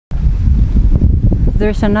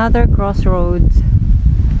there's another crossroads.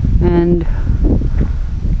 And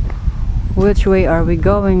which way are we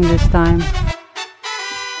going this time?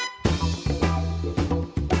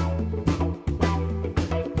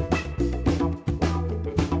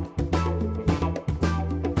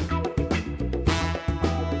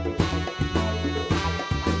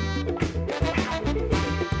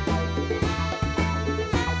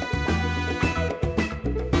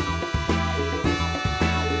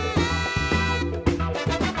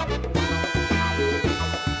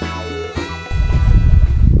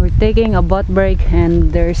 Taking a butt break,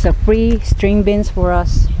 and there's a free string beans for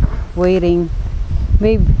us waiting.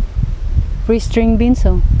 Babe, free string beans,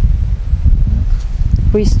 oh.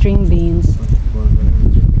 Free string beans.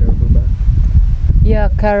 Yeah,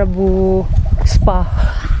 Caribou Spa.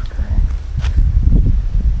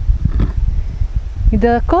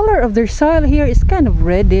 The color of their soil here is kind of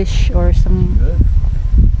reddish or some.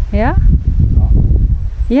 Yeah?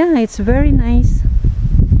 Yeah, it's very nice.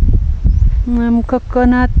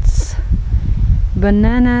 Coconuts,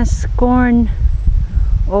 bananas, corn.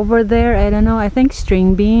 Over there, I don't know, I think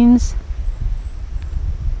string beans.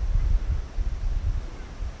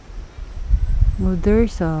 Oh,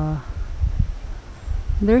 there's a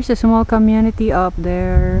small community up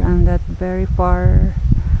there and that very far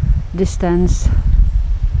distance.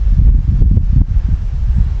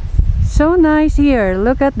 So nice here.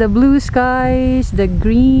 Look at the blue skies, the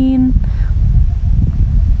green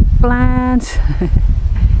plants.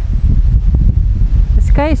 The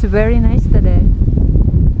sky is very nice today.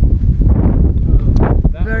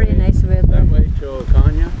 Very nice weather. That way to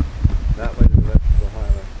Okanya, that way to the vegetable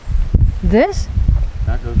highway. This?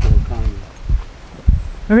 That goes to Okanya.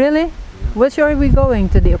 Really? Yeah. Which way are we going?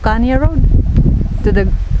 To the Okanya road? To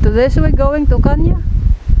this way going to Okanya?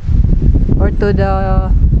 Or to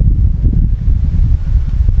the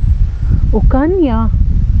Okanya?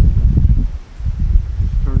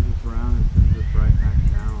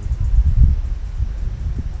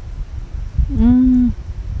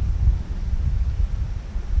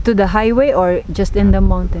 To the highway or just in the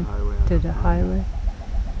mountain? To the highway.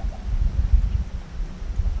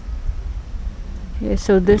 Yeah,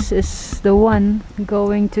 so this is the one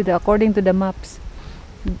going to the, according to the maps,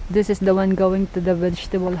 this is the one going to the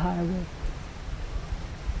vegetable highway.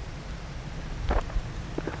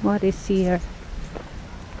 What is here?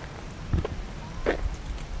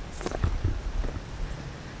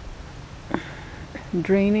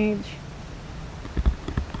 Drainage.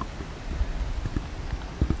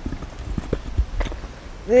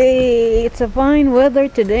 Hey, it's a fine weather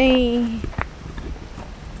today.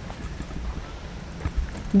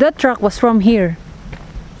 That truck was from here.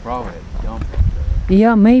 Probably a dump.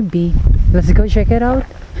 Yeah, maybe. Let's go check it out.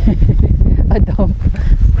 A dump.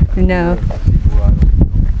 No.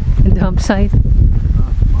 A dump site.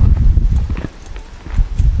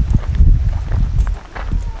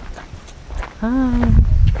 Hi.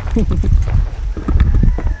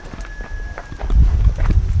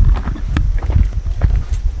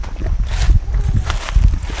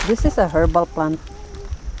 This is a herbal plant.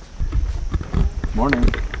 Morning.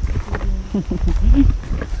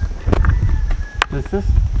 Does this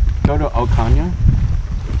go to Okanya?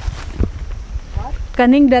 What?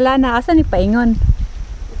 Kaning dala na asa ni paingon.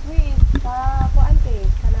 Wait, sa kuante,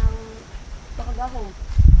 kanang makagahom.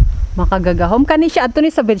 Makagagahom kani siya ato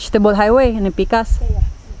ni sa vegetable highway ni Pikas. Kaya.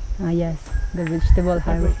 Ah yes, the vegetable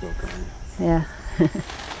highway. Yeah.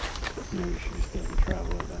 Maybe she just didn't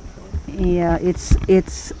travel that far. Yeah, it's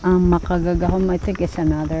Makagagahom. I think it's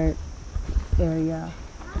another area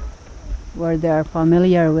where they are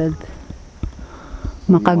familiar with Makaga.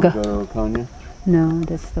 You want to go to Okanya? No,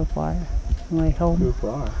 that's too far. Way home. Too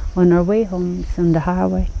far. On our way home, it's on the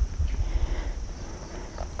highway.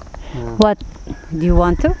 Yeah. What? Do you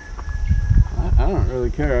want to? I don't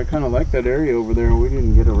really care. I kind of like that area over there. We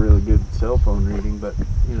didn't get a really good cell phone reading, but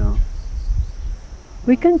you know.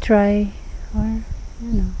 We can try, or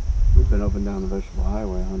you know. We've been up and down the vegetable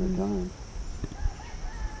highway 100 times.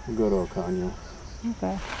 We'll go to Okanya.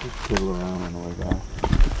 Okay. Just fiddle around on the way back.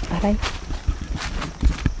 Alright.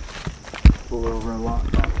 Pull over a lot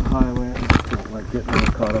off the highway. I just don't like getting all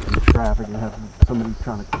caught up in traffic and having somebody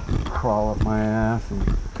trying to crawl up my ass and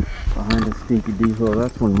behind a stinky diesel.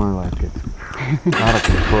 That's when my life gets out of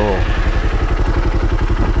control.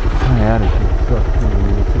 My attitude sucks when I'm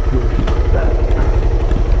in a situation like that.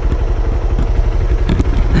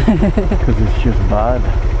 Because it's just bad.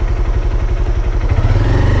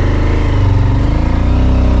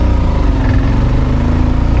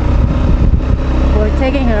 We're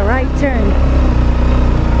taking a right turn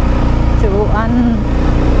to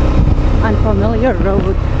unfamiliar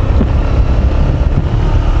road.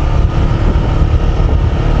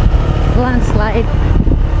 landslide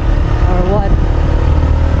or what.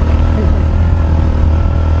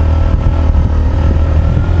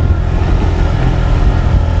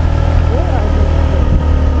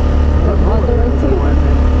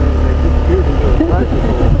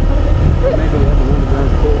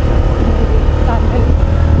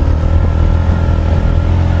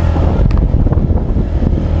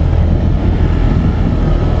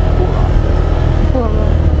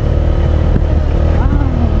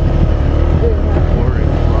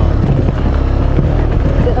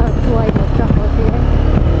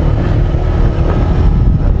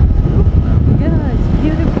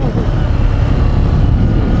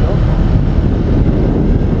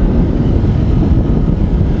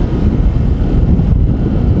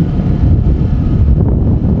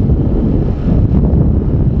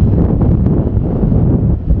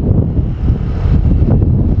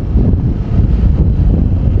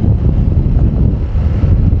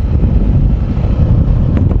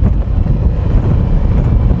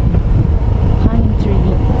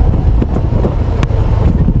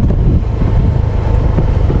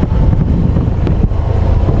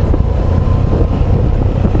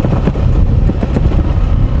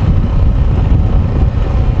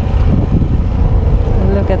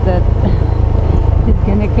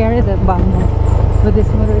 Carry that bamboo with this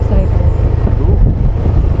motorcycle.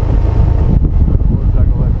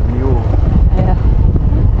 Motorcycle like a mule. Yeah.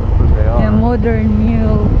 That's what they are. A modern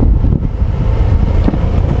mule.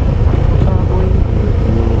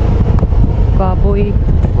 Baboy.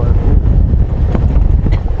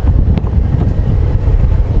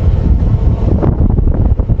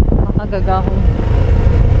 Makagagahong.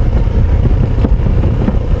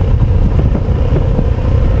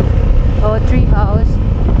 Oh, tree house.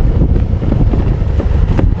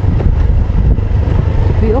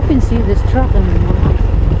 We often see this truck anymore.